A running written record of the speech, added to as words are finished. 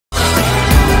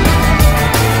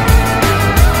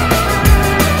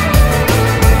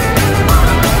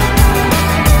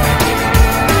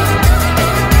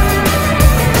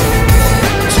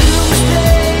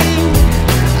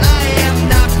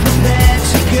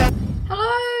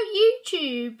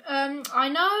YouTube. I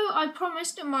know I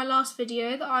promised in my last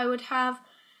video that I would have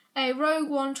a Rogue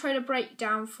One trailer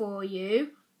breakdown for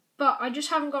you, but I just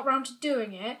haven't got around to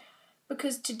doing it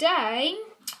because today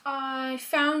I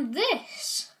found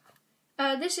this.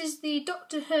 This is the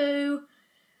Doctor Who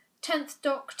 10th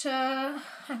Doctor.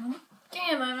 Hang on, give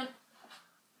me a moment.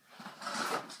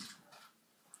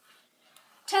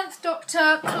 10th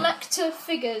Doctor collector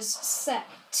figures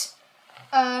set.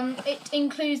 It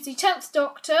includes the 10th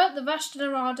Doctor, the Vashta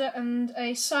Nerada and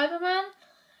a Cyberman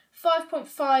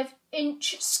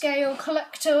 5.5-inch scale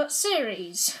collector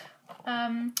series.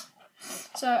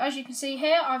 So as you can see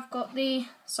here, I've got the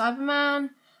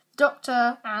Cyberman,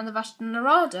 Doctor and the Vashta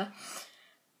Nerada.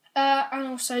 And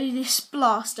also this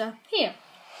blaster here.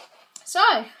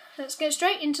 So, let's get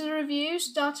straight into the review,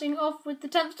 starting off with the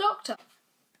 10th Doctor.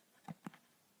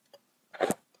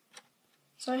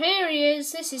 So here he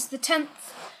is, this is the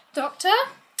 10th Doctor,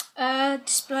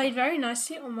 displayed very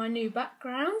nicely on my new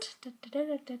background.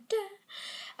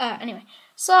 Anyway,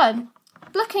 so,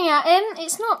 looking at him,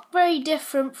 it's not very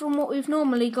different from what we've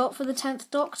normally got for the 10th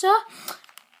Doctor.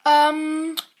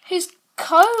 His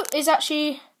coat is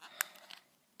actually,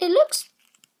 it looks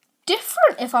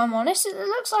different if I'm honest. It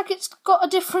looks like it's got a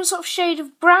different sort of shade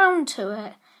of brown to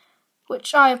it,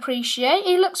 which I appreciate.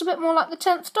 He looks a bit more like the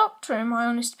 10th Doctor in my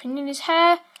honest opinion. His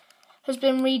hair has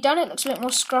been redone, it looks a bit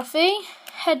more scruffy.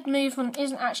 Head movement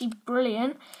isn't actually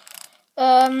brilliant.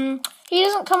 He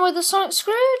doesn't come with a sonic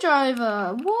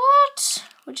screwdriver. What?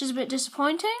 Which is a bit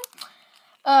disappointing.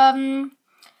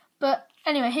 But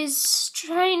anyway, his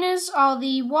trainers are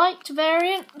the white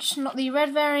variant, not the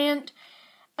red variant.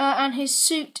 And his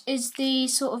suit is the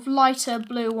sort of lighter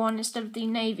blue one instead of the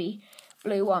navy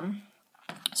blue one.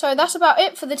 So that's about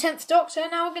it for the 10th Doctor.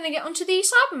 Now we're going to get onto the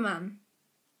Cyberman.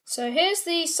 So here's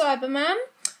the Cyberman.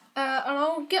 And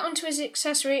I'll get onto his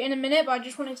accessory in a minute, but I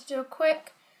just wanted to do a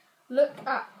quick look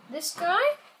at this guy.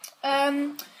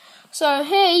 So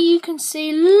here you can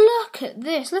see, look at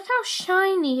this. Look how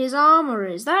shiny his armour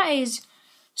is. That is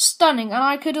stunning, and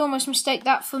I could almost mistake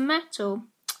that for metal.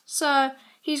 So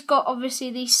he's got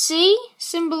obviously the C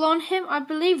symbol on him. I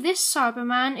believe this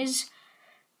Cyberman is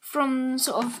from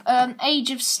sort of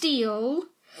Age of Steel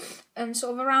and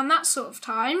sort of around that sort of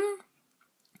time.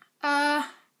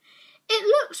 It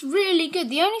looks really good.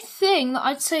 The only thing that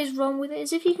I'd say is wrong with it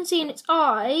is if you can see in its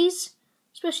eyes,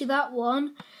 especially that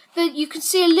one, that you can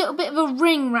see a little bit of a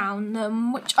ring round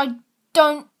them, which I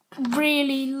don't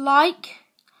really like.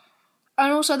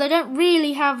 And also they don't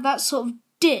really have that sort of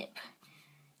dip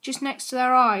just next to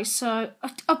their eyes. So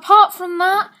apart from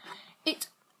that, it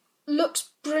looks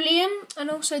brilliant. And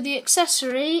also the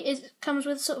accessory, it comes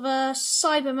with sort of a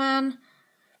Cyberman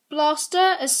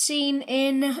blaster as seen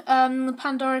in the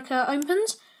Pandorica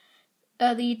Opens.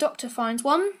 The Doctor finds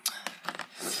one.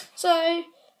 So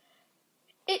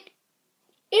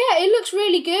it looks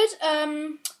really good.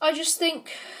 I just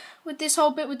think with this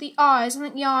whole bit with the eyes, I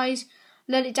think the eyes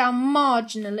let it down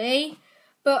marginally.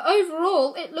 But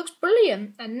overall, it looks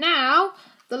brilliant. And now,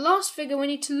 the last figure we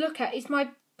need to look at is my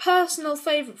personal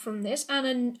favourite from this,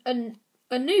 and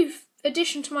a new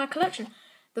addition to my collection,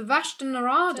 the Vashta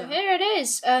Nerada. So here it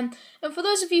is. And for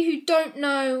those of you who don't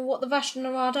know what the Vashta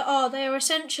Nerada are, they are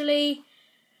essentially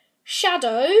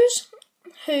shadows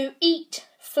who eat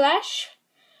flesh.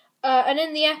 And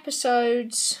in the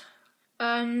episodes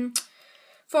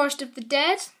Forest of the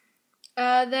Dead,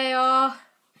 they are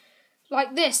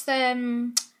like this.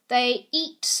 They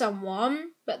eat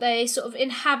someone, but they sort of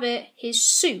inhabit his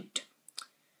suit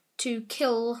to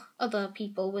kill other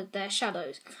people with their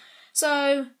shadows.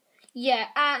 So, yeah,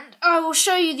 and I will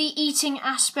show you the eating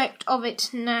aspect of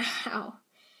it now.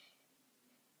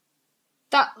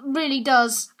 That really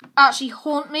does actually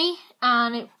haunt me,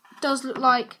 and it does look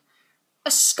like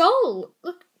a skull.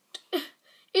 Look,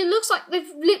 it looks like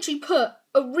they've literally put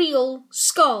a real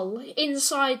skull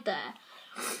inside there.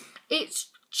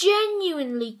 It's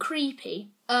genuinely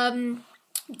creepy.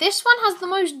 This one has the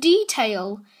most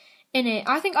detail in it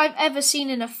I think I've ever seen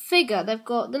in a figure. They've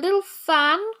got the little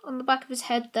fan on the back of his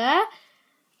head there.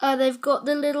 They've got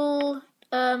the little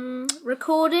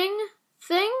recording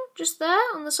thing just there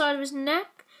on the side of his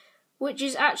neck, which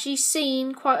is actually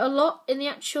seen quite a lot in the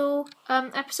actual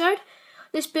episode.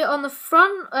 This bit on the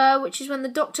front, which is when the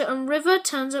Doctor and River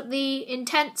turns up the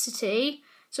intensity,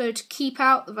 so to keep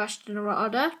out the Vashta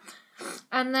Nerada.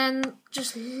 And then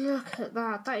just look at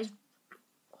that. That is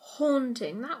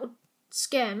haunting. That would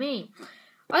scare me.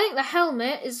 I think the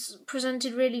helmet is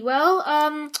presented really well.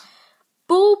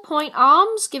 Ballpoint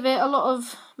arms give it a lot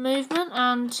of movement,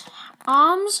 and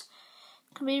arms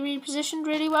can be repositioned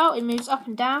really well. It moves up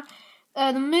and down.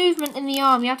 the movement in the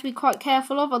arm you have to be quite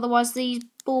careful of, otherwise these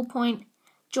ballpoint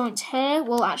joints here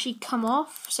will actually come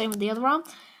off. Same with the other arm.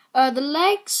 The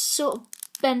legs sort of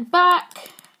bend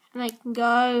back, and they can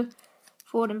go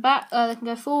forward and back. They can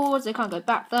go forwards, they can't go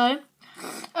back though.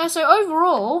 So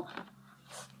overall,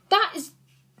 that is,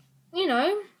 you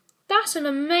know, that's an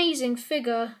amazing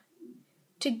figure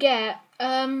to get.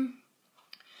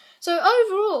 So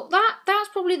overall, that's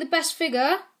probably the best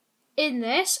figure in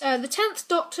this. The 10th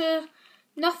Doctor,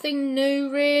 nothing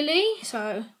new really.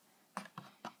 So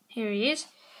here he is.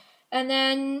 And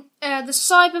then the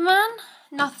Cyberman,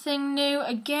 nothing new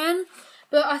again.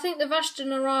 But I think the Vashta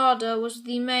Nerada was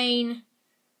the main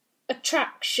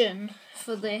attraction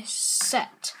for this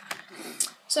set.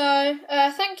 So,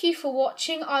 thank you for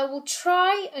watching. I will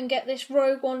try and get this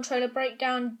Rogue One trailer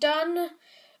breakdown done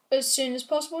as soon as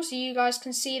possible so you guys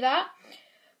can see that.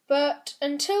 But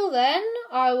until then,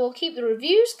 I will keep the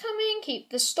reviews coming, keep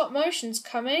the stop motions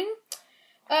coming.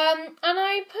 And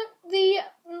I put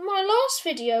my last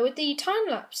video with the time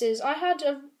lapses. I had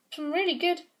some really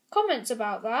good comments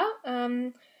about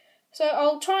that. So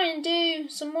I'll try and do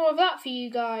some more of that for you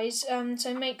guys.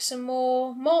 So make some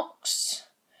more mocks.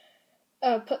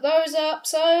 Put those up.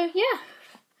 So yeah,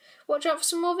 watch out for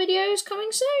some more videos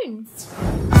coming soon.